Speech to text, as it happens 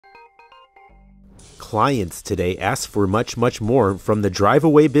Clients today ask for much more from the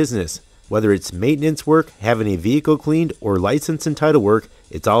Driveaway business. Whether it's maintenance work, having a vehicle cleaned, or license and title work,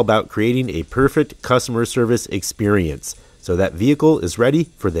 it's all about creating a perfect customer service experience so that vehicle is ready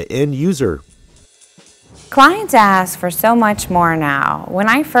for the end user. Clients ask for so much more now. When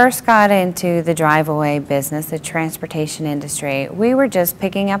I first got into the Driveaway business, the transportation industry, we were just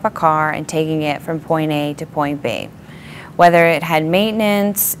picking up a car and taking it from point A to point B. Whether it had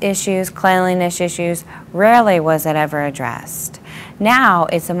maintenance issues, cleanliness issues, rarely was it ever addressed. Now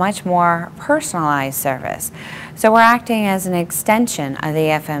it's a much more personalized service. So we're acting as an extension of the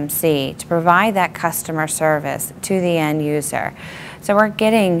FMC to provide that customer service to the end user. So we're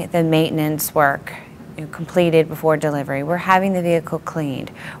getting the maintenance work completed before delivery. We're having the vehicle cleaned.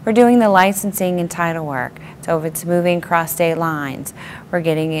 We're doing the licensing and title work. So if it's moving across state lines, we're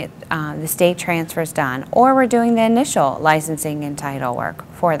getting it, the state transfers done, or we're doing the initial licensing and title work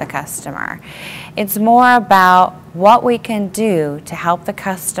for the customer. It's more about what we can do to help the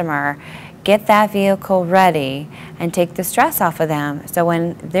customer get that vehicle ready and take the stress off of them so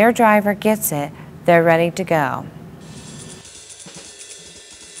when their driver gets it, they're ready to go.